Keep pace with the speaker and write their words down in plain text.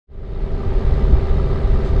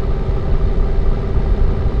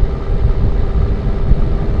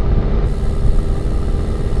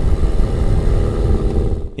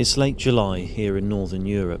It's late July here in Northern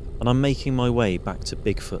Europe, and I'm making my way back to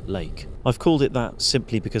Bigfoot Lake. I've called it that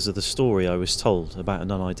simply because of the story I was told about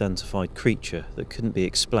an unidentified creature that couldn't be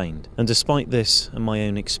explained. And despite this and my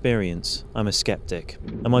own experience, I'm a skeptic.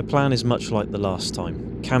 And my plan is much like the last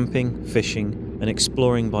time: camping, fishing, and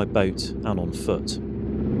exploring by boat and on foot.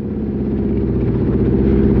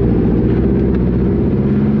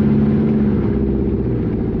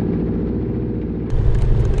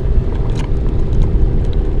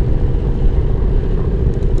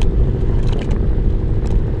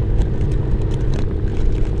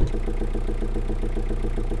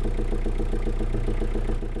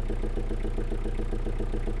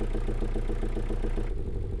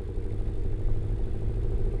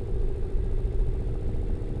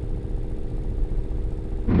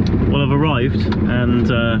 Well, I've arrived and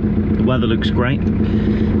the weather looks great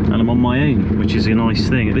and I'm on my own, which is a nice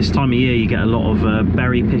thing. At this time of year you get a lot of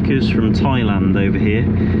berry pickers from Thailand over here,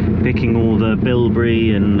 picking all the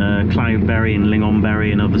bilberry and cloudberry and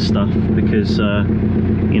lingonberry and other stuff because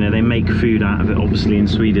you know, they make food out of it. Obviously in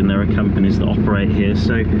Sweden there are companies that operate here,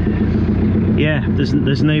 so yeah,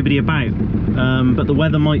 there's nobody about, but the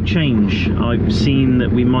weather might change. I've seen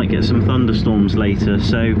that we might get some thunderstorms later,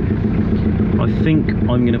 so I think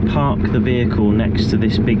I'm going to park the vehicle next to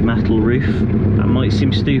this big metal roof. That might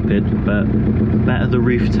seem stupid, but better the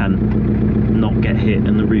roof tent not get hit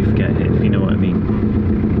and the roof get hit, if you know what I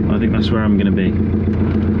mean. I think that's where I'm going to be.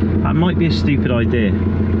 That might be a stupid idea.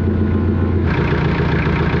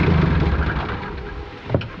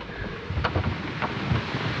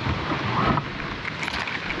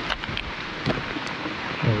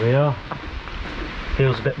 There we are.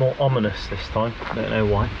 Feels a bit more ominous this time, don't know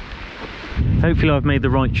why. Hopefully I've made the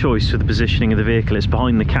right choice for the positioning of the vehicle. It's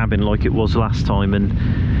behind the cabin like it was last time, and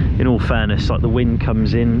in all fairness, like, the wind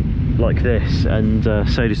comes in like this and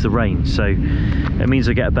so does the rain, so it means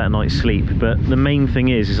I get a better night's sleep. But the main thing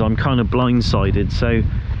is I'm kind of blindsided, so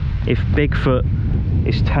if Bigfoot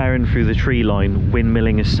is tearing through the tree line,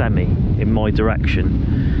 windmilling a semi in my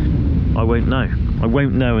direction, I won't know. I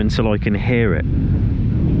won't know until I can hear it.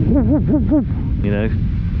 You know,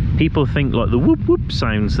 people think like the whoop whoop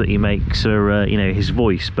sounds that he makes are you know, his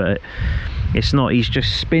voice, but it's not. He's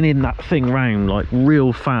just spinning that thing round like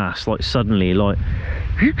real fast, like suddenly, like,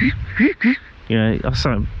 you know, that's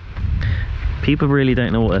how people really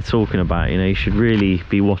don't know what they're talking about. You know, you should really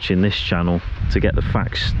be watching this channel to get the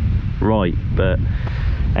facts right. But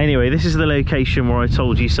anyway, this is the location where I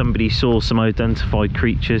told you somebody saw some identified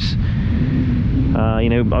creatures. You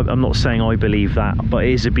know, I'm not saying I believe that, but it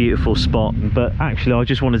is a beautiful spot. But actually I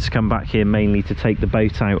just wanted to come back here mainly to take the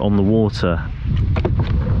boat out on the water.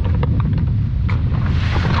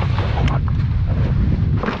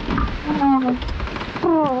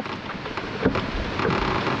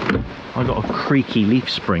 I got a creaky leaf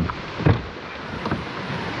spring.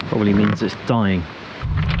 Probably means it's dying.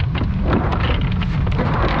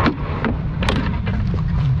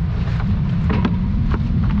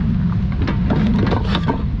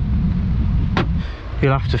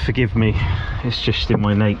 You'll have to forgive me, it's just in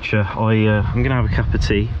my nature. I'm gonna have a cup of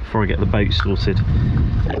tea before I get the boat sorted.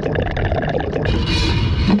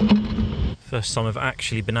 First time I've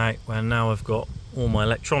actually been out where now I've got all my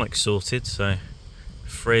electronics sorted, so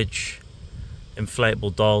fridge,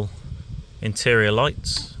 inflatable doll, interior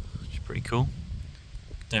lights, which is pretty cool.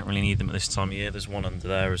 Don't really need them at this time of year. There's one under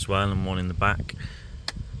there as well and one in the back.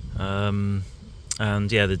 And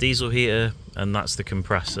yeah, the diesel heater, and that's the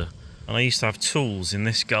compressor. And I used to have tools in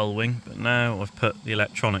this gull wing, but now I've put the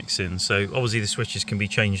electronics in. So obviously the switches can be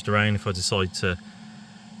changed around if I decide to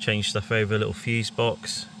change stuff over. A little fuse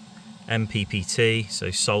box, MPPT,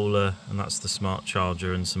 so solar, and that's the smart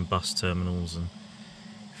charger, and some bus terminals and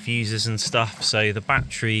fuses and stuff. So the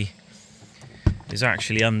battery is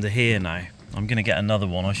actually under here now. I'm going to get another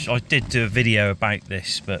one. I did do a video about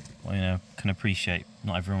this, but you know, can appreciate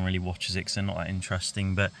not everyone really watches it because they're not that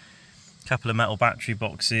interesting. But a couple of metal battery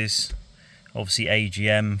boxes, obviously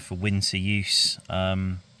AGM for winter use,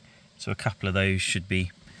 so a couple of those should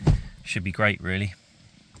be great really.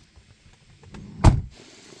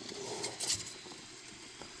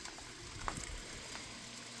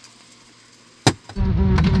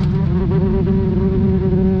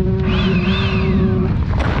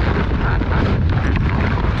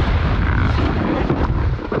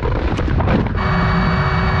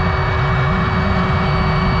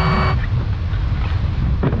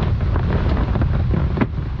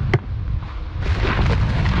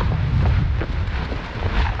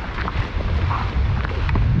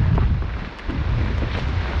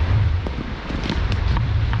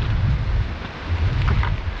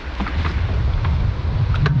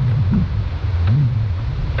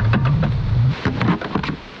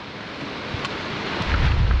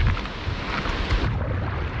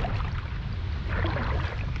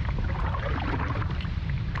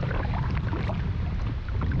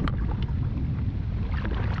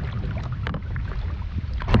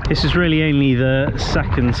 This is really only the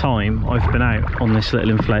second time I've been out on this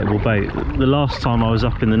little inflatable boat. The last time I was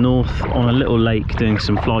up in the north on a little lake doing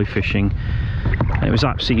some fly fishing. It was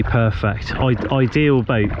absolutely perfect. Ideal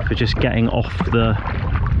boat for just getting off the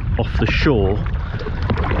shore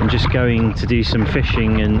and just going to do some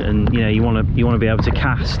fishing, and you know, you want to be able to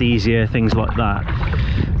cast easier, things like that.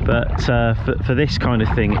 But for this kind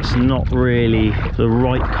of thing, it's not really the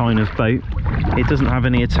right kind of boat. It doesn't have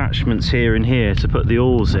any attachments here and here to put the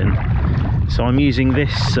oars in, so I'm using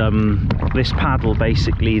this this paddle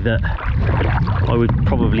basically that I would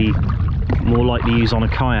probably more likely use on a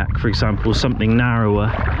kayak, for example, something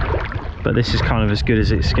narrower. But this is kind of as good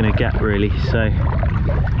as it's going to get, really. So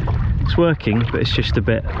it's working, but it's just a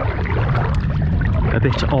bit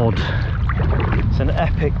odd. It's an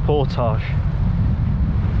epic portage.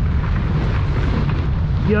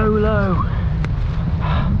 YOLO!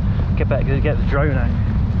 Better get the drone out.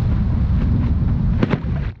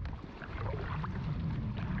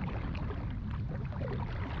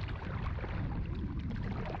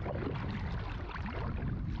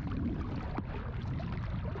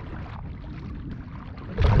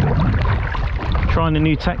 Trying a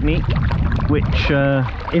new technique, which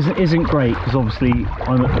isn't great because obviously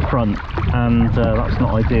I'm at the front, and that's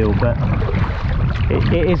not ideal, but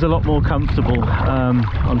it is a lot more comfortable.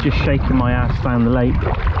 I'm just shaking my ass down the lake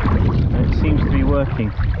and it seems to be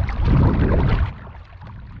working.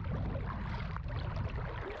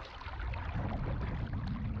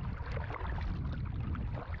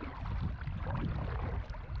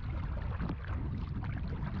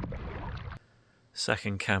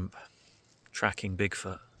 Second camp, tracking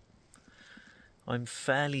Bigfoot. I'm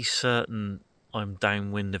fairly certain I'm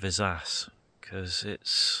downwind of his ass, because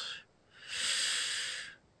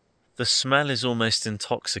the smell is almost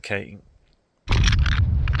intoxicating.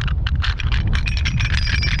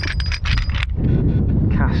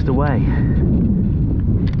 Cast away.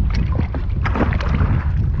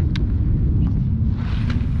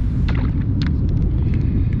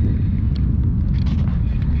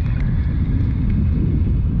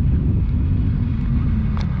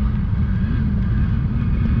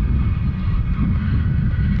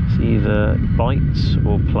 Either bites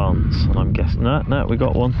or plants, and I'm guessing no, we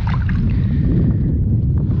got one.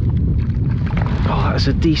 Oh, that's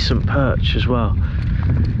a decent perch as well.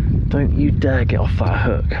 Don't you dare get off that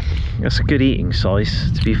hook. That's a good eating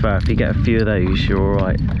size, to be fair. If you get a few of those, you're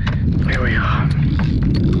alright. Here we are.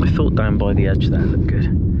 I thought down by the edge there looked good.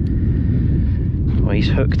 Well, he's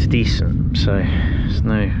hooked decent, so there's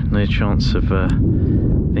no chance of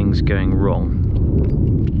things going wrong.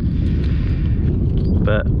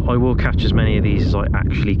 But I will catch as many of these as I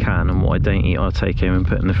actually can, and what I don't eat I'll take home and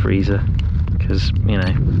put in the freezer, because, you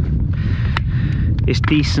know, it's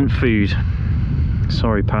decent food.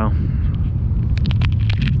 Sorry, pal.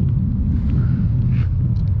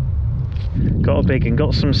 Got a big and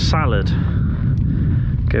got some salad.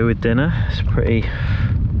 Go with dinner. It's pretty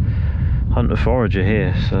hunter forager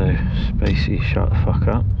here, so it's basically shut the fuck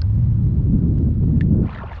up.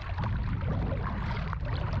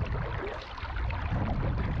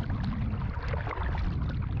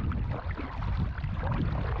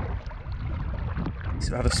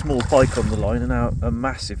 So I had a small pike on the line, and now a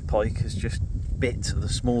massive pike has just bit the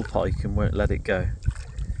small pike and won't let it go.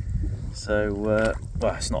 So, well,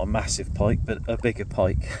 it's not a massive pike, but a bigger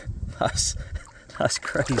pike. That's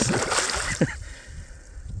crazy.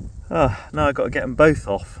 Oh, now I've got to get them both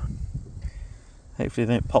off. Hopefully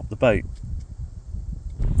they don't pop the boat.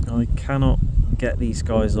 I cannot get these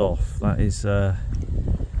guys off. That is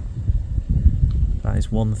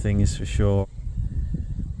one thing is for sure.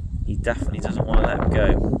 He definitely doesn't want to let him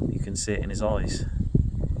go. You can see it in his eyes.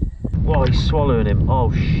 While he's swallowing him.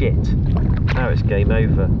 Oh shit. Now it's game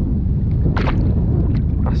over.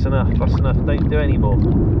 That's enough, that's enough. Don't do any more.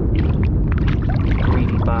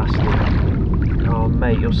 Greedy bastard. Oh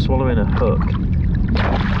mate, you're swallowing a hook.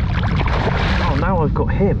 Oh, now I've got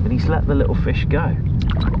him and he's let the little fish go.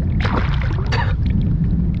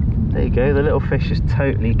 There you go, the little fish is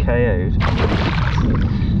totally KO'd.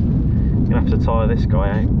 You're gonna have to tire this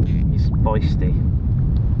guy out. He's feisty.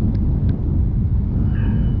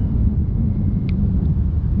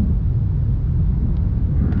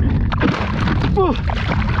 Oh,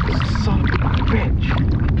 son of a bitch.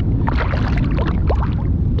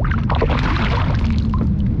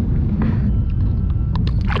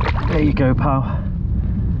 There you go, pal.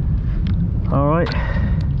 Alright.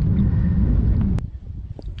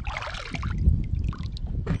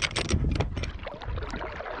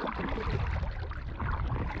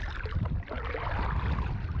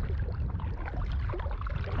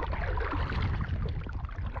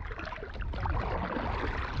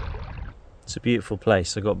 It's a beautiful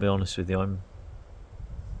place, I've got to be honest with you.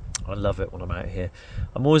 I love it when I'm out here.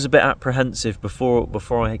 I'm always a bit apprehensive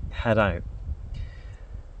before I head out.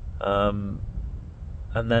 And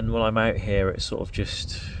then when I'm out here, it's sort of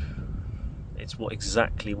just, it's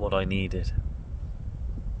exactly what I needed.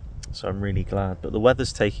 So I'm really glad. But the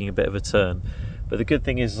weather's taking a bit of a turn. But the good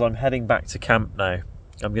thing is I'm heading back to camp now.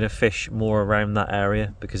 I'm going to fish more around that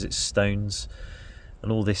area because it's stones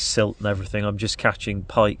and all this silt and everything. I'm just catching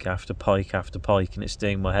pike after pike after pike, and it's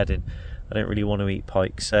doing my head in. I don't really want to eat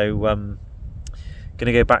pike, so going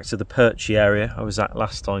to go back to the perchy area I was at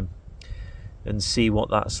last time and see what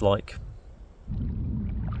that's like.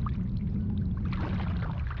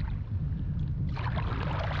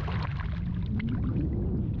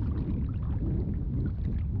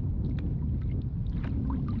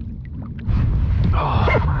 Oh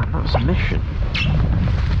man, that was a mission.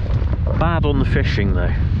 Bad on the fishing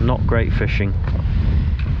though, not great fishing.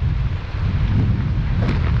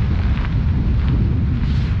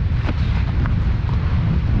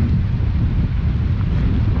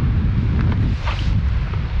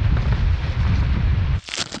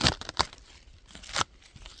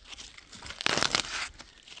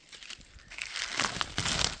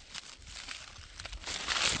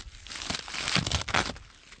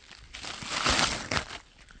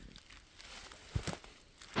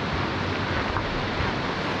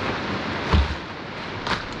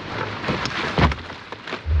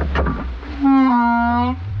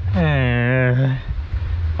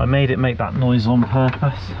 I made it make that noise on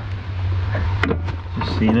purpose,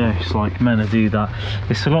 just so you know. It's like meant to do that.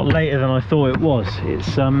 It's a lot later than I thought it was.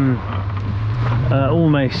 It's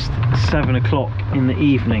almost 7 o'clock in the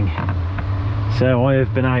evening, so I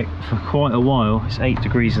have been out for quite a while. It's 8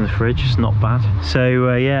 degrees in the fridge, it's not bad.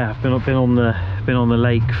 So yeah, I've been on the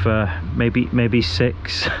lake for maybe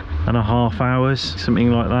 6.5 hours,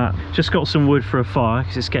 something like that. Just got some wood for a fire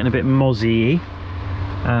because it's getting a bit mozzie-y.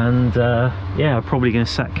 And yeah, I'm probably going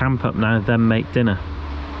to set camp up now, then make dinner.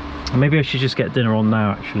 Maybe I should just get dinner on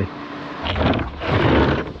now actually.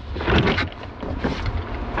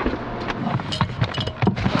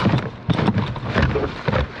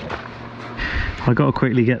 I got to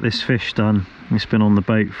quickly get this fish done. It's been on the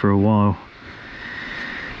boat for a while.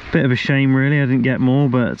 Bit of a shame really, I didn't get more,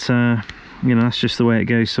 but you know, that's just the way it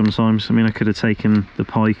goes sometimes. I mean, I could have taken the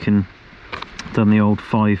pike and done the old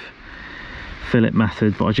 5 fillet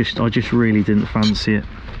method, but I just really didn't fancy it.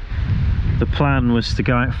 The plan was to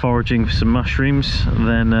go out foraging for some mushrooms and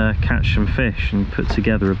then catch some fish and put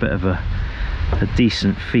together a bit of a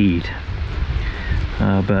decent feed,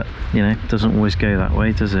 but you know, it doesn't always go that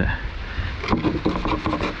way, does it?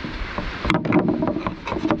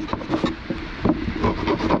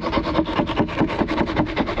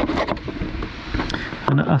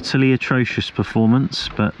 An utterly atrocious performance,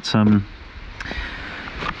 but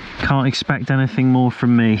can't expect anything more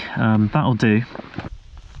from me. That'll do.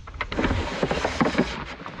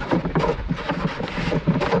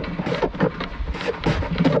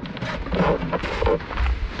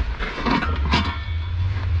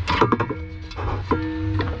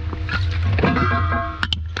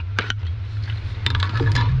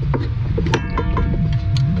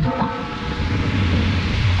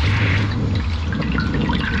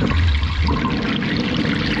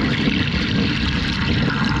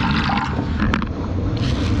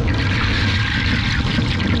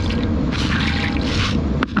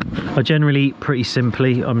 I generally eat pretty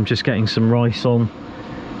simply. I'm just getting some rice on,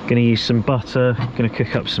 gonna use some butter, gonna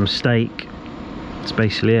cook up some steak. That's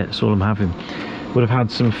basically it, that's all I'm having. Would have had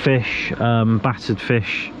some fish, battered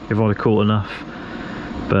fish if I'd have caught enough,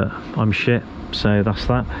 but I'm shit, so that's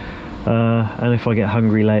that. And if I get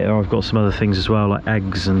hungry later, I've got some other things as well, like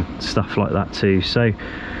eggs and stuff like that too. So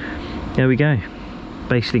there we go,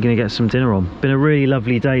 basically gonna get some dinner on. Been a really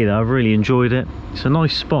lovely day though, I've really enjoyed it. It's a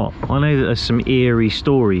nice spot. I know that there's some eerie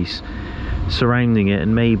stories surrounding it,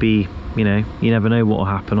 and maybe, you know, you never know what will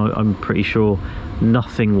happen. I'm pretty sure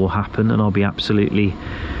nothing will happen and I'll be absolutely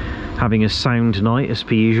having a sound night as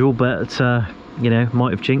per usual, but you know,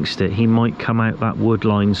 might have jinxed it. He might come out that wood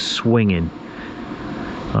line swinging,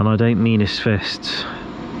 and I don't mean his fists,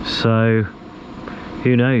 so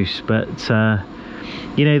who knows. But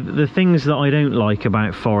you know, the things that I don't like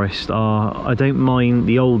about forest are, I don't mind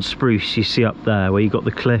the old spruce you see up there where you got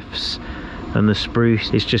the cliffs and the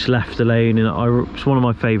spruce is just left alone, and it's one of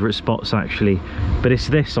my favourite spots actually. But it's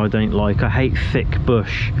this I don't like. I hate thick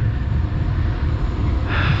bush.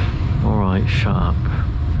 Alright, shut up.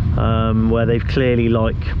 Where they've clearly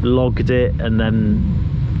like logged it and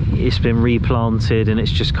then it's been replanted and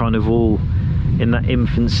it's just kind of all in that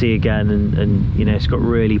infancy again, and you know, it's got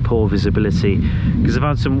really poor visibility. Because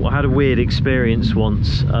I had a weird experience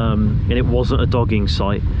once, and it wasn't a dogging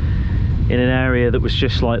site, in an area that was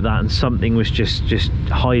just like that, and something was just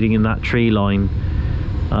hiding in that tree line.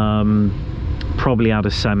 Probably had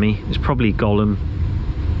a semi. It's probably Gollum.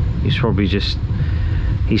 He's probably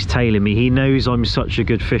he's tailing me. He knows I'm such a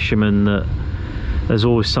good fisherman that there's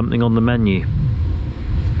always something on the menu.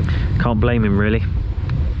 Can't blame him really.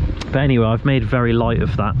 But anyway, I've made very light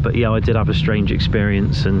of that. But yeah, I did have a strange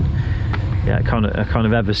experience, and yeah, kind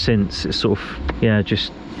of ever since, it's sort of, yeah,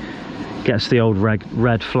 just gets the old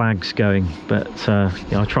red flags going. But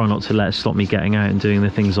yeah, I try not to let it stop me getting out and doing the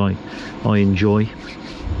things I enjoy.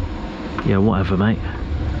 Yeah, whatever, mate.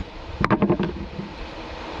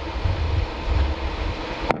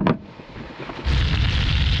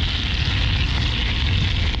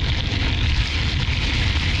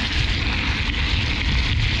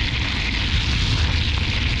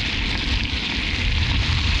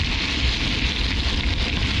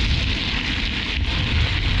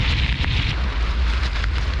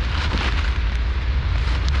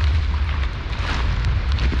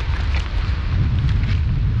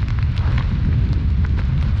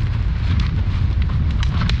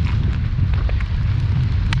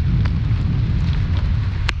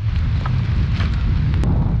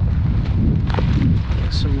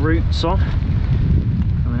 Roots on,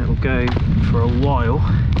 and then it will go for a while,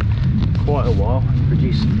 quite a while, and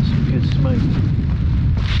produce some good smoke.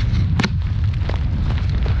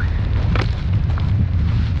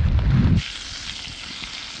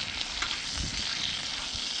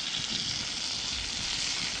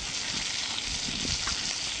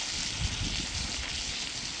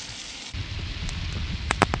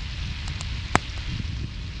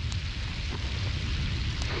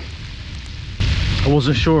 I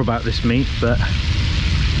wasn't sure about this meat, but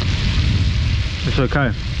it's okay.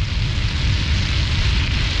 I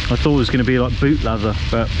thought it was going to be like boot leather,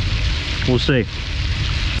 but we'll see.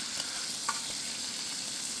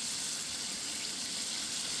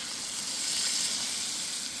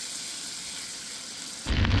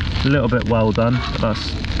 A little bit well done, but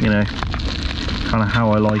that's, you know, kind of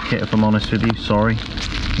how I like it, if I'm honest with you. Sorry,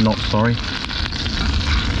 not sorry.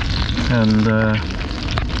 And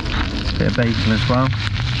bit of bacon as well.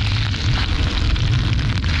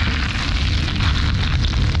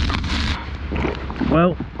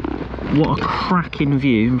 Well, what a cracking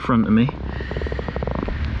view in front of me.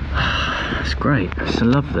 It's great. I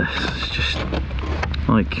love this. It's just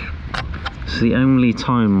like, it's the only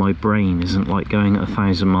time my brain isn't like going at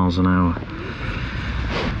 1,000 miles an hour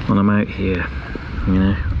when I'm out here, you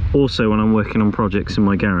know. Also when I'm working on projects in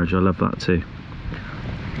my garage, I love that too.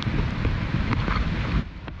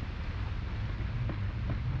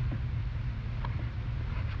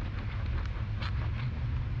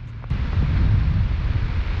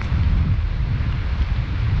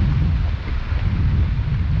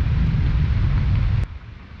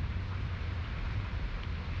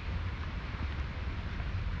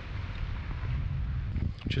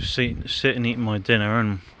 Just sitting eating my dinner,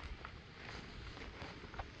 and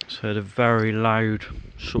just heard a very loud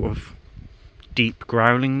sort of deep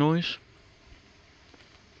growling noise.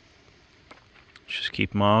 Just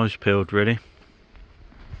keep my eyes peeled really.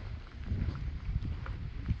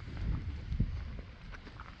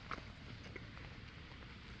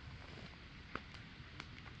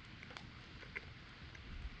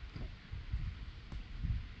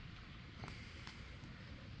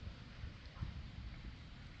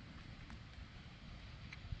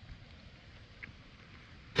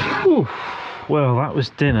 Ooh, well, that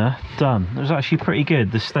was dinner done. It was actually pretty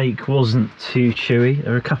good. The steak wasn't too chewy.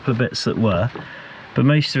 There were a couple of bits that were, but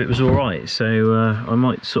most of it was all right. So I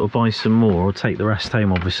might sort of buy some more, or take the rest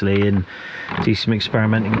home obviously, and do some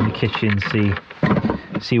experimenting in the kitchen,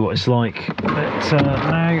 see what it's like. But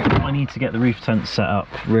now I need to get the roof tent set up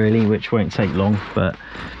really, which won't take long. But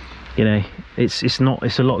you know, it's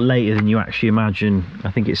a lot later than you actually imagine.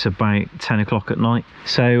 I think it's about 10 o'clock at night.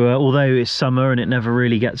 So although it's summer and it never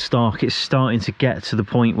really gets dark, it's starting to get to the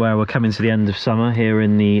point where we're coming to the end of summer here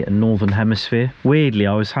in the northern hemisphere. Weirdly,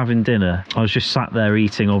 I was having dinner, I was just sat there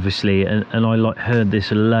eating obviously, and I like heard this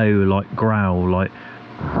low like growl, like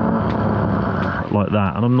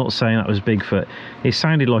that, and I'm not saying that was Bigfoot. It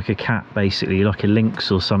sounded like a cat basically, like a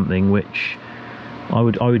lynx or something, which I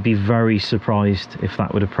would be very surprised if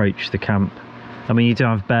that would approach the camp. I mean, you do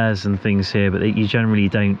have bears and things here, but you generally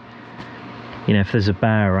don't, you know, if there's a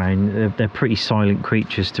bear around, they're pretty silent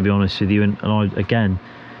creatures, to be honest with you. And I'd, again,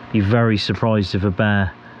 be very surprised if a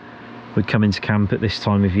bear would come into camp at this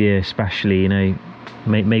time of year, especially, you know,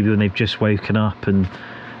 maybe when they've just woken up and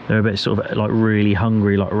they're a bit sort of like really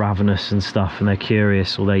hungry, like ravenous and stuff, and they're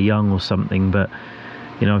curious, or they're young or something. But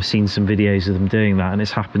you know, I've seen some videos of them doing that, and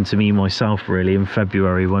it's happened to me myself really in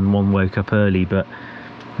February when one woke up early. But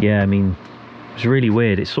yeah, I mean, it was really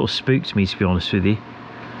weird. It sort of spooked me, to be honest with you,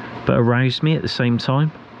 but aroused me at the same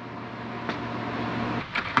time.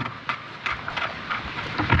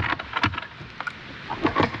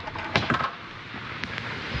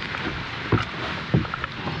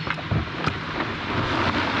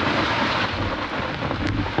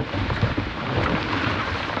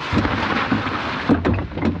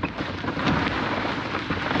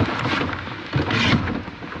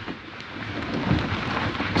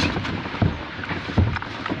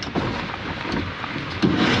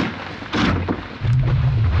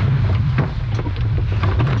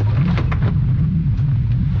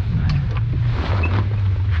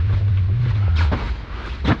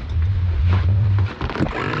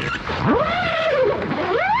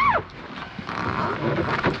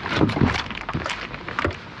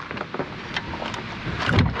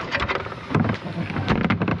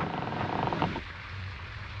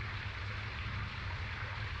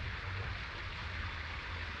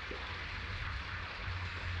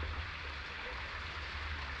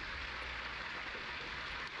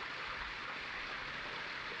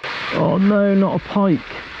 Oh no, not a pike.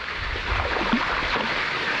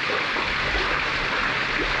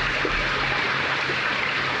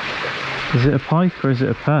 Is it a pike or is it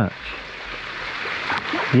a perch?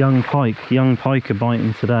 Young pike are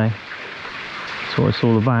biting today. That's what it's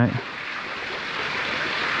all about.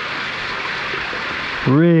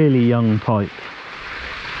 Really young pike.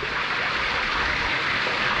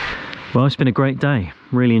 Well, it's been a great day.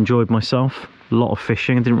 Really enjoyed myself. A lot of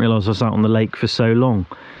fishing. I didn't realise I was out on the lake for so long.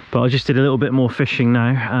 But I just did a little bit more fishing now,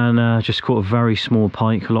 and just caught a very small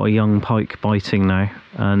pike, a lot of young pike biting now.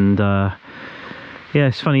 And yeah,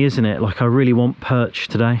 it's funny, isn't it? Like, I really want perch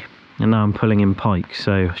today, and now I'm pulling in pike,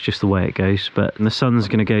 so it's just the way it goes. But the sun's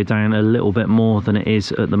going to go down a little bit more than it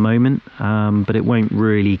is at the moment, but it won't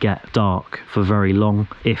really get dark for very long,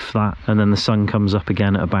 if that. And then the sun comes up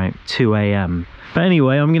again at about 2 AM. But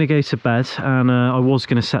anyway, I'm going to go to bed, and I was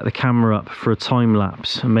going to set the camera up for a time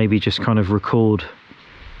lapse and maybe just kind of record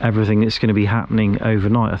everything that's going to be happening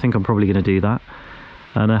overnight. I think I'm probably going to do that,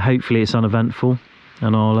 and hopefully it's uneventful,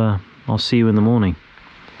 and I'll see you in the morning.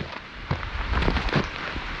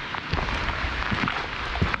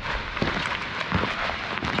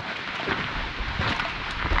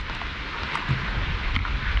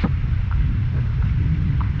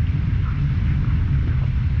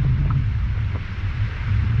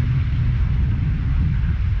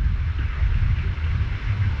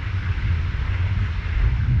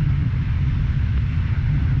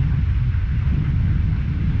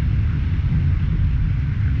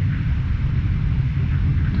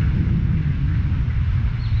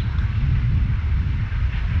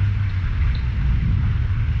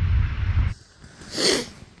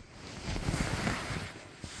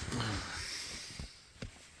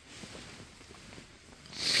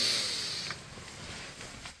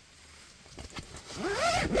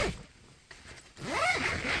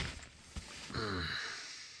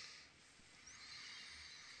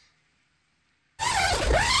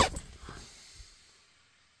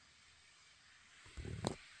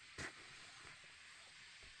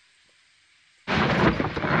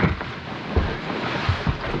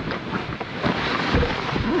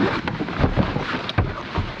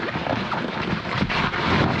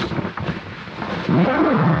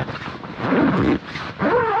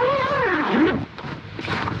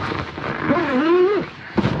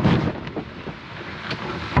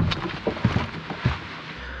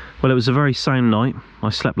 Well, it was a very sound night.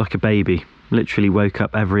 I slept like a baby. Literally woke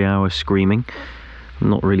up every hour screaming.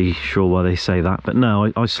 I'm not really sure why they say that, but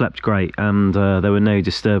no, I slept great, and there were no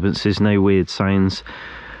disturbances, no weird sounds.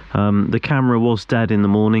 The camera was dead in the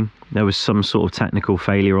morning. There was some sort of technical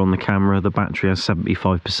failure on the camera. The battery has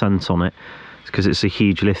 75% on it. It's because it's a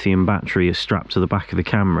huge lithium battery strapped to the back of the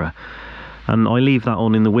camera. And I leave that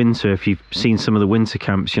on in the winter. If you've seen some of the winter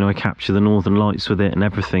camps, you know, I capture the northern lights with it and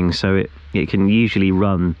everything, so it can usually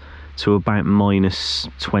run to about minus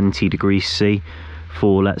 20 degrees C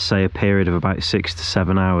for, let's say, a period of about 6 to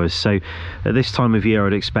 7 hours. So at this time of year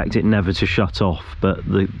I'd expect it never to shut off, but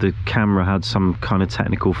the camera had some kind of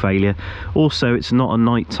technical failure. Also, it's not a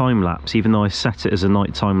night time lapse, even though I set it as a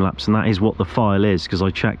night time lapse, and that is what the file is, because I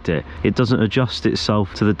checked it. It doesn't adjust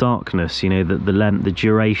itself to the darkness, you know, the length, the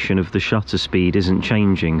duration of the shutter speed isn't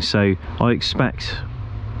changing. So I expect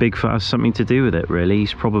Bigfoot has something to do with it, really.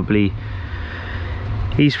 He's probably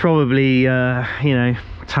you know,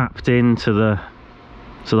 tapped into the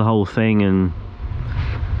whole thing, and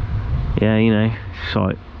Yeah, you know, it's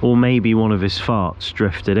like, or maybe one of his farts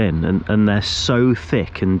drifted in, and they're so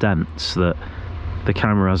thick and dense that the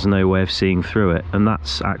camera has no way of seeing through it, and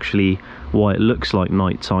that's actually why it looks like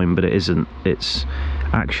nighttime, but it isn't. It's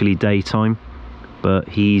actually daytime. But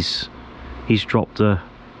he's dropped a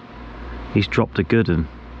good one.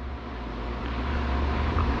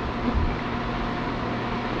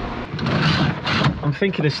 I'm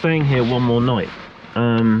thinking of staying here one more night,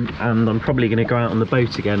 and I'm probably going to go out on the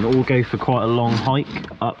boat again, or go for quite a long hike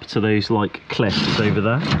up to those like cliffs over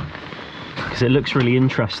there, because it looks really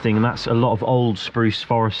interesting, and that's a lot of old spruce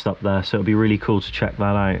forest up there, so it'll be really cool to check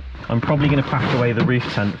that out. I'm probably going to pack away the roof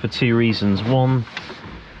tent for 2 reasons. 1,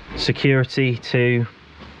 security. 2,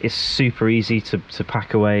 it's super easy to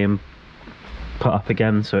pack away and put up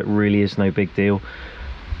again, so it really is no big deal.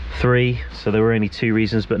 3, so there were only 2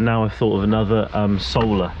 reasons, but now I've thought of another.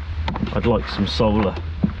 Solar. I'd like some solar.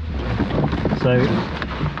 So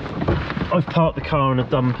I've parked the car in a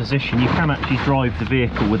dumb position. You can actually drive the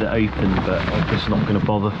vehicle with it open, but I'm just not going to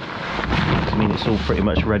bother. I mean, it's all pretty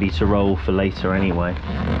much ready to roll for later anyway.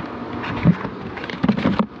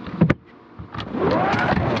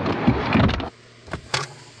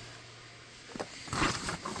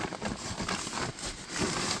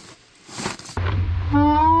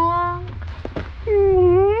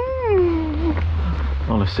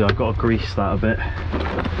 Honestly, I've got to grease that a bit.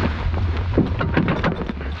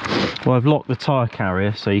 Well, I've locked the tyre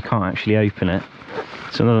carrier, so you can't actually open it.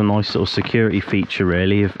 It's another nice little security feature,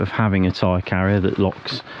 really, of having a tyre carrier that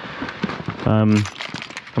locks.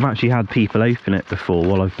 I've actually had people open it before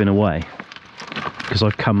while I've been away, because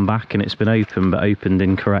I've come back and it's been open, but opened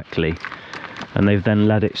incorrectly, and they've then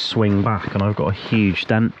let it swing back, and I've got a huge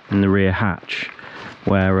dent in the rear hatch,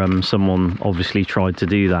 where someone obviously tried to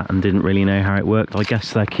do that and didn't really know how it worked. I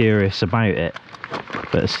guess they're curious about it,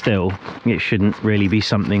 but still, it shouldn't really be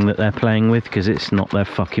something that they're playing with, because it's not their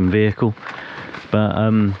fucking vehicle. But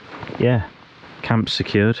yeah, camp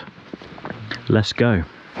secured. Let's go.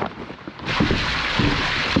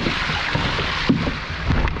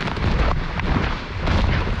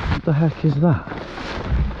 What the heck is that?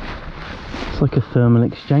 It's like a thermal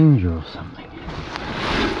exchanger or something.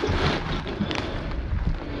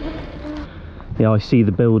 Yeah, I see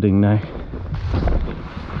the building now.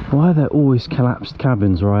 Why are there always collapsed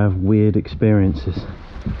cabins where I have weird experiences?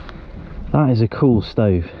 That is a cool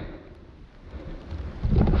stove.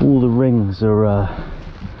 All the rings are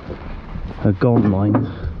gone lines.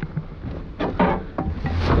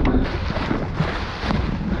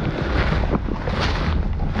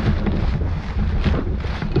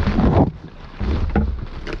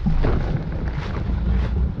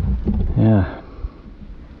 Yeah.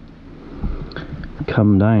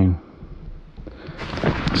 Come down.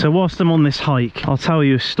 So whilst I'm on this hike, I'll tell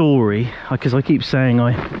you a story, because I keep saying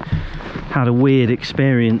I had a weird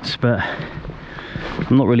experience, but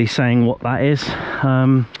I'm not really saying what that is.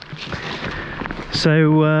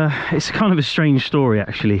 It's kind of a strange story,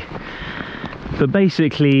 actually, but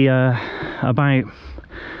basically about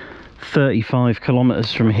 35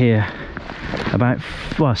 kilometers from here, about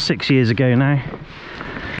 6 years ago now,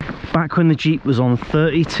 back when the Jeep was on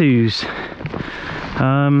 32s,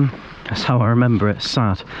 that's how I remember it.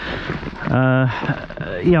 Sad.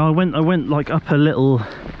 Yeah, I went like up a little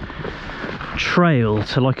trail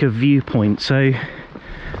to like a viewpoint. So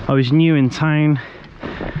I was new in town,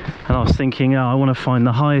 and I was thinking, oh, I want to find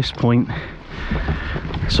the highest point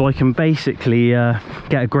so I can basically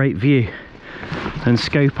get a great view and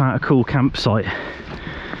scope out a cool campsite.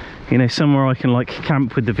 You know, somewhere I can like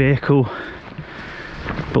camp with the vehicle,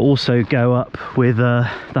 but also go up with the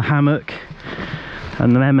hammock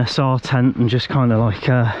and the MSR tent, and just kind of like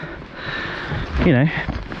you know,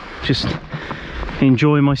 just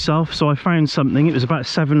enjoy myself. So I found something. It was about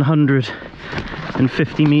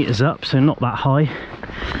 750 meters up, so not that high,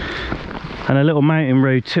 and a little mountain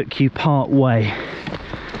road took you part way.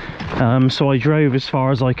 So I drove as far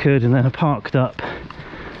as I could, and then I parked up,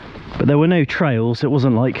 but there were no trails. It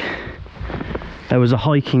wasn't like there was a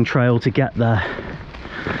hiking trail to get there.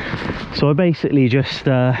 So I basically just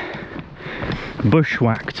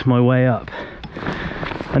bushwhacked my way up,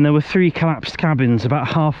 and there were 3 collapsed cabins about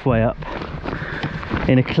halfway up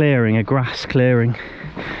in a clearing, a grass clearing.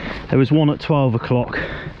 There was one at 12 o'clock,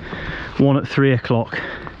 one at 3 o'clock,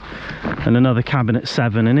 and another cabin at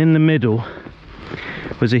 7, and in the middle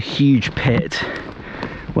was a huge pit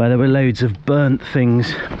where there were loads of burnt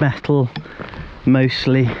things, metal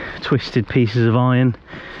mostly, twisted pieces of iron,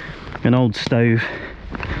 an old stove.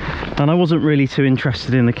 And I wasn't really too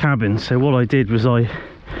interested in the cabin, so what I did was I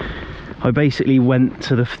basically went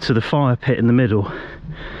to the fire pit in the middle,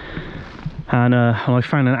 and I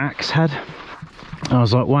found an axe head. And I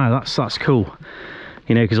was like, wow, that's cool,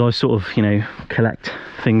 you know, because I sort of, you know, collect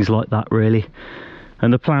things like that really.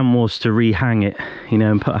 And the plan was to rehang it, you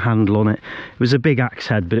know, and put a handle on it. It was a big axe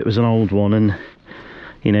head, but it was an old one, and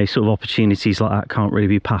you know, sort of opportunities like that can't really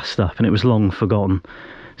be passed up, and it was long forgotten,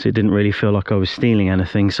 so it didn't really feel like I was stealing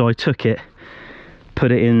anything. So I took it,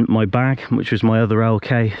 put it in my bag, which was my other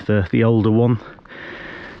LK, the older one,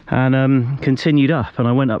 and continued up. And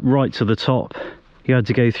I went up right to the top. You had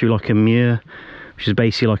to go through like a muir, which is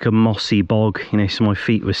basically like a mossy bog, you know, so my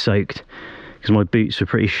feet were soaked because my boots were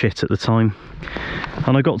pretty shit at the time.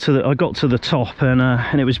 And I got to the top,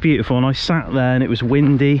 and it was beautiful, and I sat there, and it was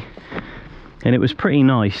windy, and it was pretty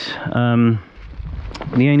nice. The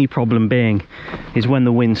only problem being is when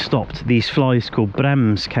the wind stopped, these flies called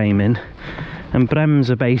brems came in. And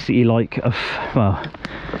brems are basically like well,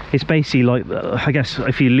 it's basically like, I guess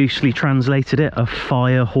if you loosely translated it, a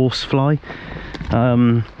fire horsefly.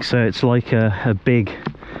 So it's like a big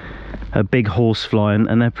horsefly,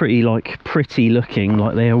 and they're pretty looking,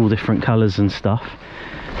 like they're all different colours and stuff.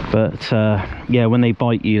 But yeah, when they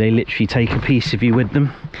bite you, they literally take a piece of you with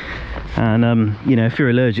them. And you know, if you're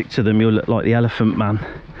allergic to them, you'll look like the Elephant Man.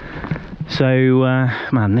 So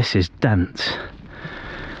man, this is dense.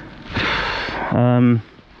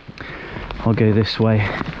 I'll go this way.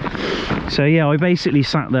 So yeah, I basically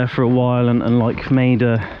sat there for a while and like made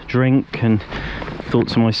a drink, and thought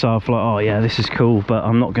to myself like, oh yeah, this is cool, but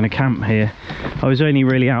I'm not going to camp here. I was only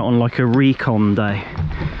really out on like a recon day,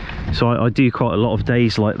 so I do quite a lot of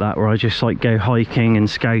days like that where I just like go hiking and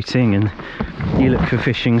scouting, and you look for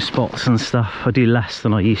fishing spots and stuff. I do less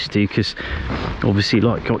than I used to, because obviously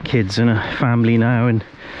like got kids and a family now, and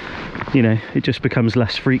you know, it just becomes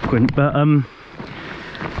less frequent. But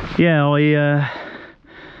yeah,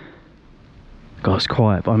 God, it's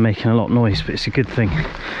quiet, but I'm making a lot of noise, but it's a good thing.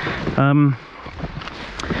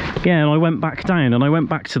 Yeah, and I went back down, and I went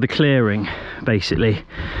back to the clearing basically,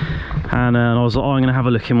 and I was like, oh, I'm gonna have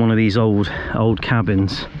a look in one of these old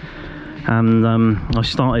cabins. And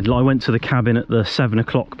I went to the cabin at the 7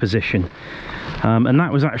 o'clock position, and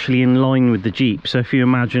that was actually in line with the Jeep. So if you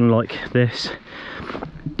imagine like this,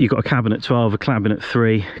 you've got a cabin at 12, a cabin at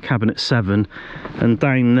 3, a cabin at 7, and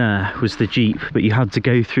down there was the Jeep, but you had to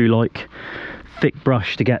go through like thick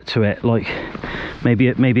brush to get to it, like maybe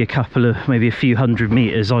a few hundred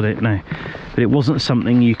meters, I don't know, but it wasn't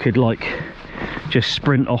something you could like just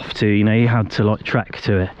sprint off to, you know, you had to like trek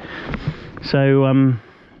to it. So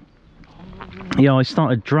yeah, I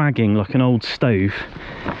started dragging like an old stove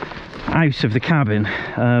out of the cabin,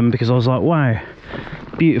 because I was like, wow,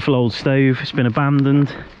 beautiful old stove, it's been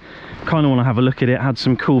abandoned, kind of want to have a look at it. It had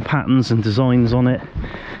some cool patterns and designs on it,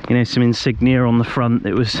 you know, some insignia on the front.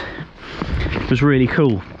 It was really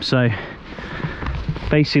cool. So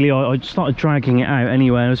basically I started dragging it out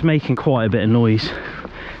anyway. I was making quite a bit of noise,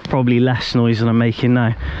 probably less noise than I'm making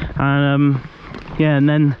now, and yeah, and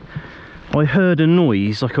then I heard a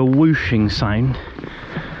noise, like a whooshing sound,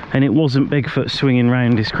 and it wasn't Bigfoot swinging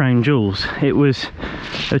round his crown jewels. It was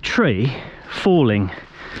a tree falling,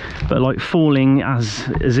 but like falling as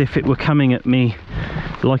if it were coming at me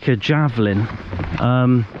like a javelin.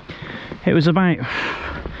 It was about,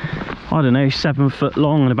 I don't know, 7 foot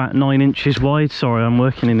long and about 9 inches wide. Sorry, I'm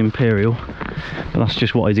working in Imperial, but that's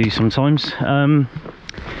just what I do sometimes.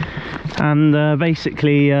 And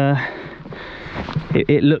basically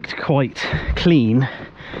it looked quite clean,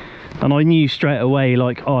 and I knew straight away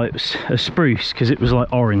like, oh, it was a spruce, because it was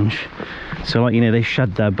like orange, so like, you know, they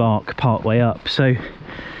shed their bark part way up, so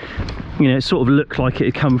you know, it sort of looked like it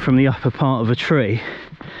had come from the upper part of a tree.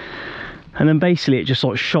 And then basically it just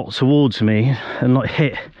like shot towards me and like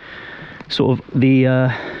hit sort of the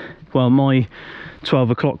well, my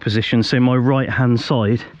 12 o'clock position, so my right hand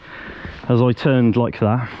side, as I turned like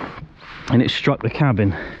that, and it struck the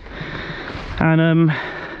cabin. And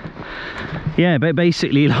yeah, but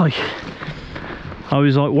basically like I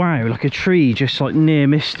was like, wow, like a tree just like near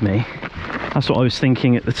missed me. That's what I was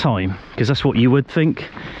thinking at the time, because that's what you would think.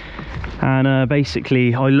 And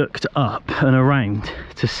basically I looked up and around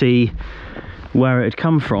to see where it had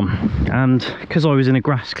come from, and because I was in a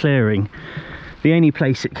grass clearing, the only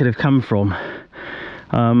place it could have come from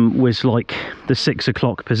was like the 6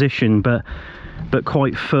 o'clock position, but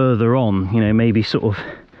quite further on, you know, maybe sort of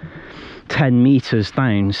 10 meters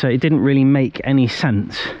down. So it didn't really make any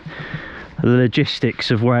sense, the logistics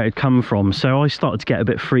of where it had come from. So I started to get a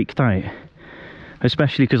bit freaked out,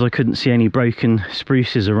 especially because I couldn't see any broken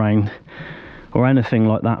spruces around or anything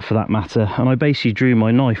like that for that matter. And I basically drew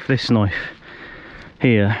my knife, this knife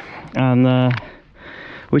here, and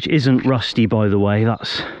which isn't rusty, by the way,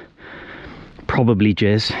 that's probably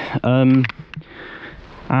jizz.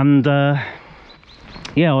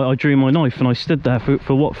 Yeah, I drew my knife and I stood there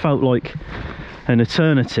for what felt like an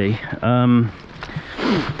eternity,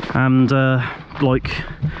 like,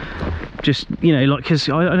 just, you know, like, because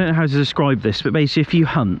I don't know how to describe this, but basically if you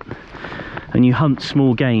hunt and you hunt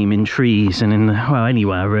small game in trees and in, well,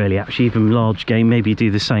 anywhere really, actually even large game, maybe you do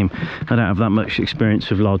the same. I don't have that much experience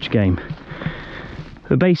with large game,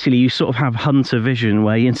 but basically you sort of have hunter vision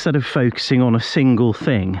where you, instead of focusing on a single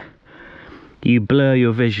thing, you blur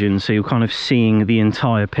your vision, so you're kind of seeing the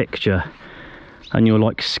entire picture and you're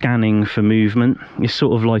like scanning for movement. It's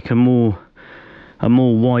sort of like a more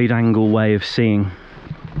wide angle way of seeing.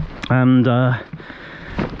 And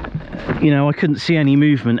you know, I couldn't see any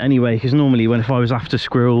movement anyway, because normally if I was after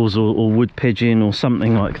squirrels or wood pigeon or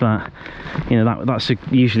something like that, you know, that's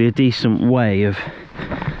usually a decent way of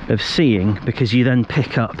seeing, because you then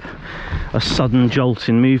pick up a sudden jolt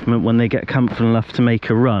in movement when they get comfortable enough to make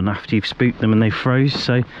a run after you've spooked them and they froze.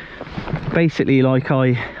 So basically, like,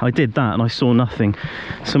 I did that and I saw nothing,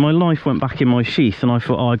 so my knife went back in my sheath and I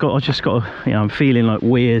thought, oh, I just got to, you know, I'm feeling like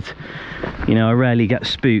weird, you know, I rarely get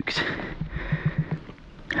spooked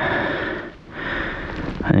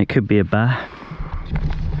and it could be a bear.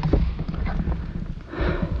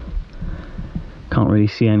 Can't really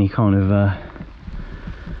see any kind of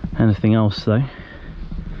anything else though,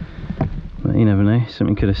 but you never know,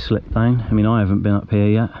 something could have slipped down. I mean, I haven't been up here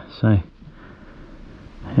yet, so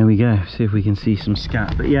here we go, see if we can see some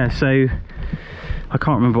scat. But yeah, so I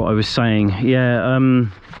can't remember what I was saying. Yeah,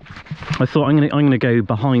 I thought I'm gonna go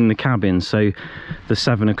behind the cabin, so the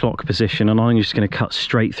 7 o'clock position, and I'm just gonna cut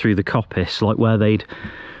straight through the coppice, like where they'd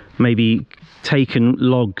maybe taken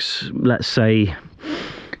logs, let's say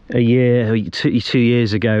a year, 2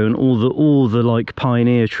 years ago, and all the like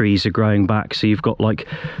pioneer trees are growing back. So you've got like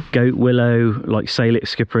goat willow, like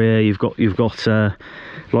Salix cyprea, you've got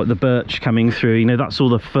like the birch coming through, you know, that's all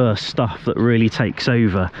the first stuff that really takes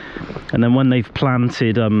over. And then when they've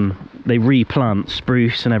planted, they replant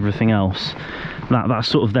spruce and everything else, that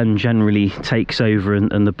sort of then generally takes over,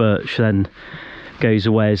 and the birch then goes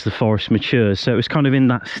away as the forest matures. So it was kind of in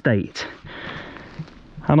that state.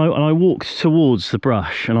 And I walked towards the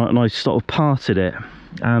brush and I sort of parted it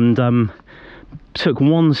and took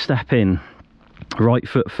one step in, right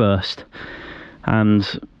foot first, and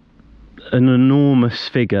an enormous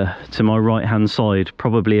figure to my right hand side,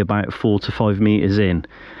 probably about 4 to 5 meters in,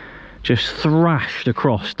 just thrashed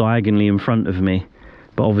across diagonally in front of me.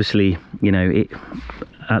 But obviously, you know, it,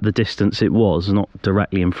 at the distance it was, not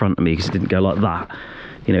directly in front of me, because it didn't go like that,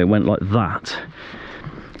 you know, it went like that.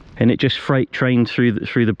 And it just freight trained through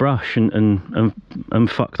the brush and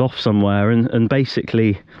fucked off somewhere. And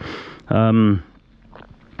basically, you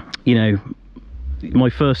know, my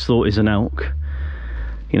first thought is an elk.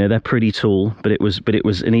 You know, they're pretty tall, but it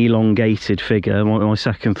was an elongated figure. My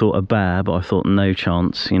second thought, a bear, but I thought no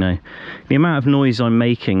chance. You know, the amount of noise I'm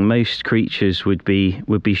making, most creatures would be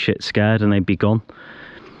shit scared and they'd be gone.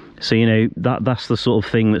 So, you know, that's the sort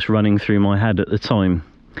of thing that's running through my head at the time.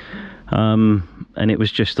 And it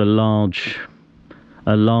was just a large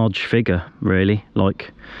figure, really,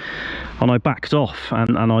 like, and I backed off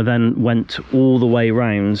and I then went all the way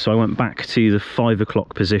round. So I went back to the 5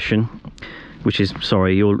 o'clock position, which is,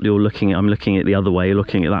 sorry, you're looking at, I'm looking at the other way, you're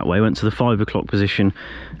looking at that way. I went to the 5 o'clock position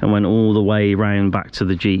and went all the way round back to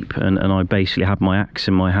the Jeep, and I basically had my axe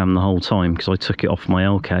in my hand the whole time, because I took it off my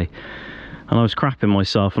LK, and I was crapping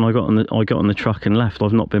myself, and I got on the truck and left.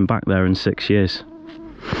 I've not been back there in 6 years.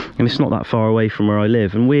 And it's not that far away from where I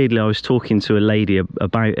live. And weirdly, I was talking to a lady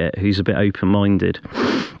about it who's a bit open-minded.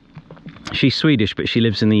 She's Swedish, but she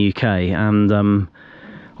lives in the UK, and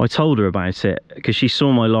I told her about it because she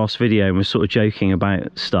saw my last video and was sort of joking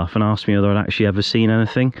about stuff and asked me whether I'd actually ever seen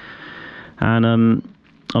anything. And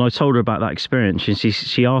I told her about that experience, and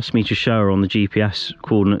she asked me to show her on the GPS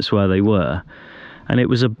coordinates where they were. And it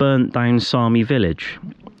was a burnt down Sami village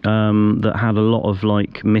that had a lot of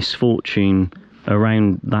like misfortune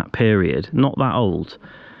around that period, not that old.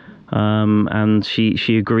 And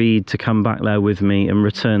she agreed to come back there with me and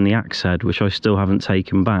return the axe head, which I still haven't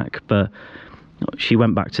taken back, but she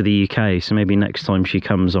went back to the UK, so maybe next time she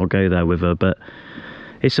comes I'll go there with her. But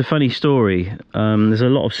it's a funny story. There's a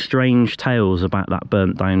lot of strange tales about that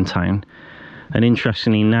burnt down town, and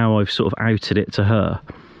interestingly, now I've sort of outed it to her,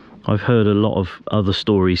 I've heard a lot of other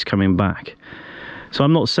stories coming back. So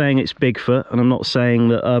I'm not saying it's Bigfoot, and I'm not saying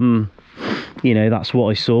that you know, that's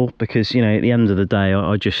what I saw, because, you know, at the end of the day,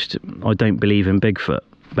 I don't believe in Bigfoot,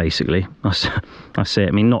 basically. That's it.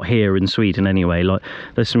 I mean, not here in Sweden anyway. Like,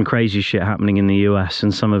 there's some crazy shit happening in the US,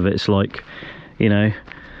 and some of it's like, you know,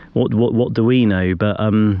 what do we know? But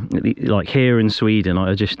like here in Sweden,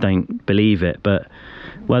 I just don't believe it. But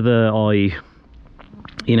whether I'm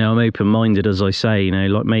open-minded, as I say,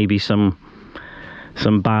 like maybe some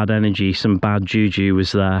bad energy, some bad juju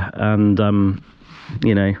was there, and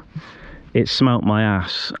it smelt my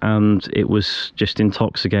ass, and it was just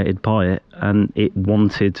intoxicated by it, and it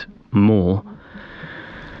wanted more,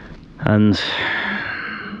 and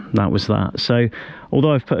that was that. So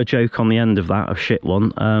although I've put a joke on the end of that, a shit one,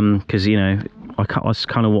 because that's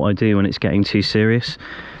kind of what I do when it's getting too serious,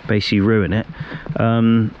 basically ruin it.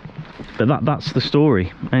 But that's the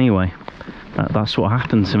story anyway. That's what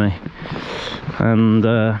happened to me, and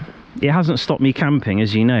it hasn't stopped me camping,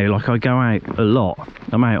 as you know. Like, I go out a lot.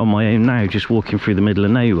 I'm out on my own now, just walking through the middle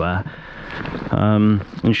of nowhere,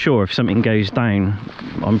 and sure, if something goes down,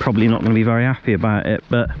 I'm probably not going to be very happy about it,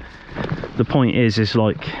 but the point is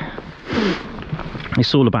like,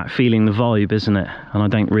 it's all about feeling the vibe, isn't it? And I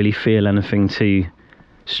don't really feel anything too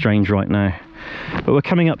strange right now. But we're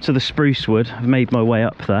coming up to the spruce wood. I've made my way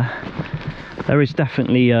up there. There is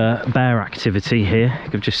definitely bear activity here.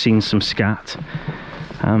 I've just seen some scat,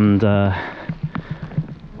 and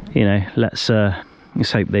let's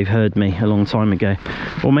hope they've heard me a long time ago,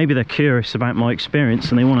 or maybe they're curious about my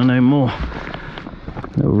experience and they want to know more.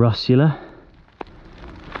 Little rustula.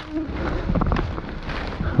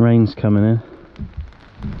 Rain's coming in.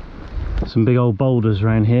 Some big old boulders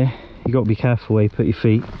around here. You got to be careful where you put your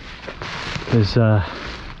feet, because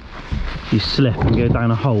you slip and go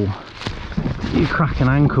down a hole, you crack an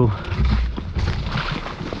ankle.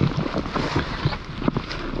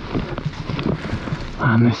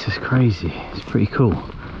 Man, this is crazy. It's pretty cool.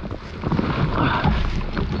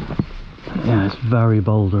 Yeah, it's very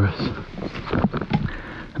boulderous.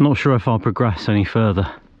 I'm not sure if I'll progress any further.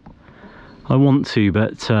 I want to,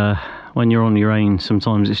 but when you're on your own,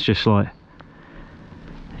 sometimes it's just like,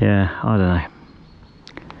 yeah, I don't know.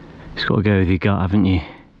 Just got to go with your gut, haven't you?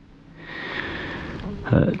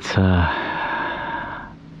 But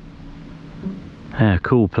yeah,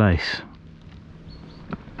 cool place.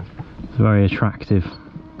 It's very attractive,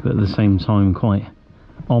 but at the same time quite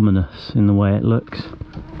ominous in the way it looks.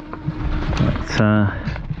 But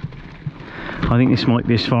I think this might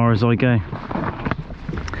be as far as I go.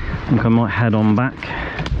 I think I might head on back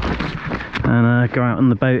and go out on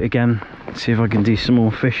the boat again, see if I can do some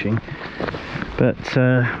more fishing. But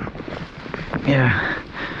yeah,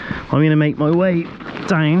 I'm going to make my way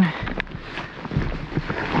down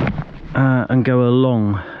and go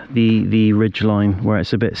along the ridge line where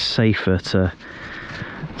it's a bit safer to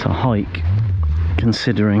hike,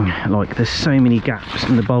 considering like there's so many gaps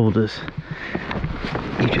in the boulders,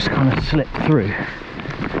 you just kind of slip through.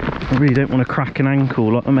 I really don't want to crack an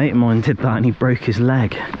ankle. Like, a mate of mine did that and he broke his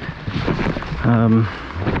leg.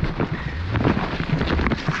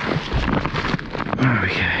 There we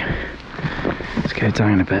go. Let's go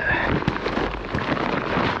down a bit.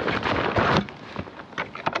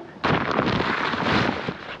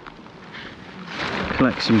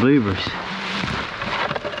 Collect some blueberries.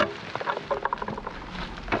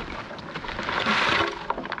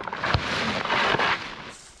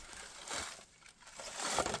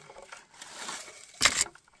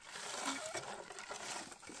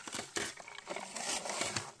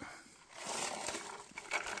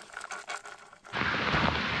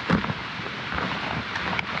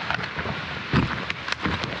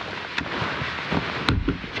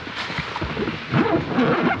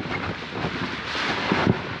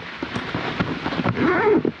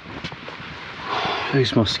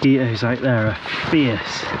 Those mosquitoes out there are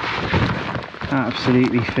fierce,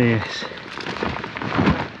 absolutely fierce.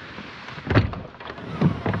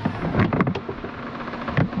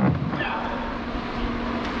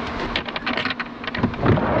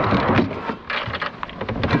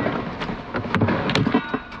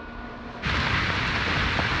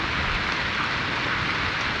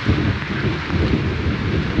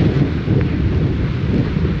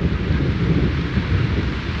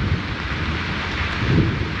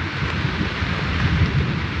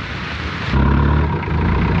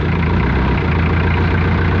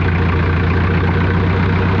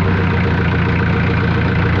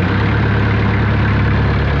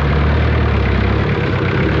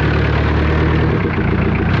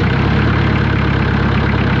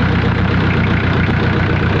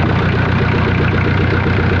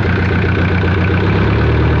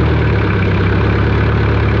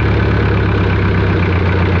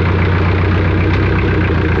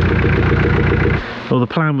 Well, the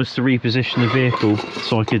plan was to reposition the vehicle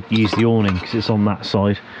so I could use the awning because it's on that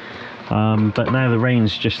side, but now the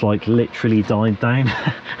rain's just like literally died down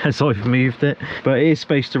as I've moved it. But it is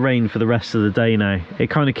supposed to rain for the rest of the day now. It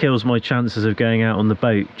kind of kills my chances of going out on the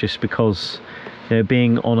boat, just because, you know,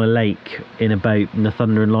 being on a lake in a boat in the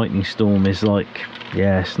thunder and lightning storm is like,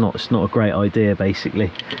 yeah, it's not a great idea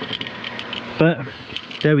basically. But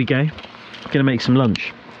there we go, gonna make some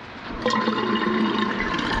lunch.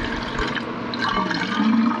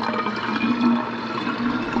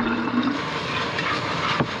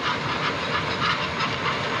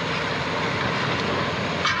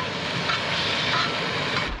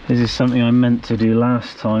 This is something I meant to do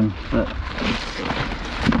last time, but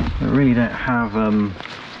I really don't have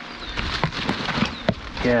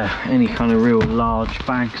yeah, any kind of real large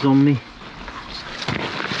bags on me.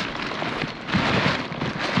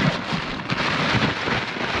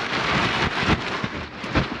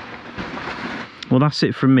 Well, that's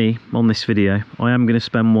it from me on this video. I am going to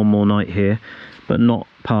spend one more night here, but not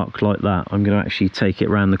parked like that. I'm going to actually take it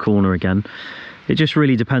around the corner again. It just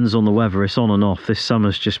really depends on the weather. It's on and off. This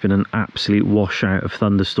summer's just been an absolute washout of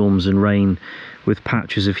thunderstorms and rain, with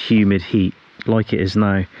patches of humid heat like it is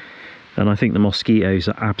now. And I think the mosquitoes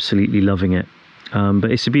are absolutely loving it.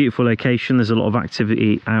 But it's a beautiful location. There's a lot of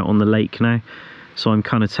activity out on the lake now, so I'm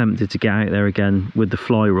kind of tempted to get out there again with the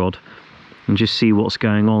fly rod and just see what's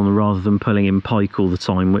going on, rather than pulling in pike all the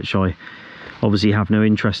time, which I obviously have no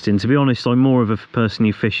interest in. To be honest, I'm more of a person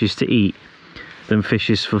who fishes to eat than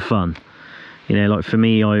fishes for fun. You know, like for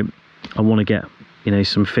me, I want to get, you know,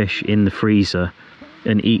 some fish in the freezer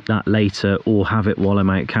and eat that later, or have it while I'm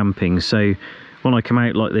out camping. So when I come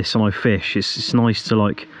out like this and I fish, it's nice to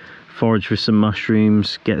like forage for some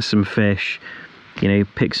mushrooms, get some fish, you know,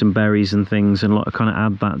 pick some berries and things, and like kind of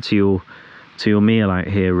add that to your meal out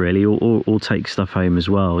here really, or take stuff home as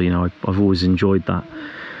well. You know, I've always enjoyed that.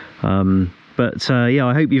 Yeah,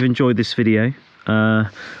 I hope you've enjoyed this video.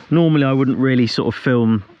 Normally I wouldn't really sort of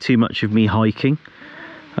film too much of me hiking,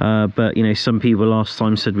 but you know, some people last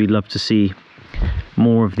time said we'd love to see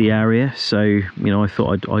more of the area, so you know, I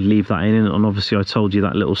thought I'd leave that in. And obviously I told you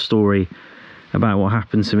that little story about what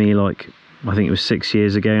happened to me, like I think it was 6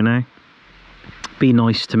 years ago now. Be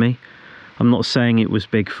nice to me. I'm not saying it was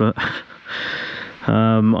Bigfoot.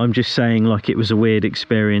 I'm just saying, like, it was a weird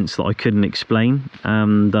experience that I couldn't explain.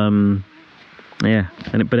 And yeah,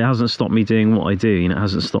 but it hasn't stopped me doing what I do. You know, it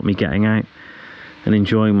hasn't stopped me getting out and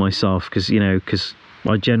enjoying myself, because you know, because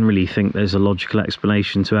I generally think there's a logical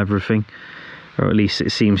explanation to everything, or at least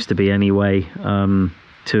it seems to be anyway,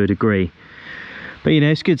 to a degree. But you know,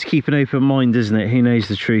 it's good to keep an open mind, isn't it? Who knows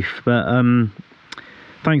the truth? But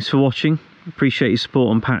thanks for watching. Appreciate your support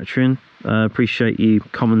on Patreon. Appreciate you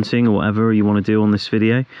commenting or whatever you want to do on this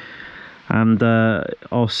video. And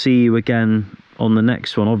I'll see you again on the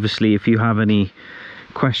next one. Obviously, if you have any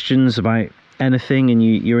questions about anything and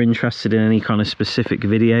you're interested in any kind of specific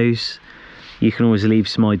videos, you can always leave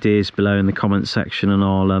some ideas below in the comment section, and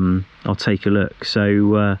I'll take a look.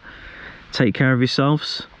 So take care of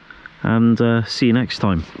yourselves, and see you next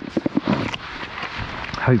time,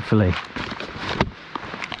 hopefully.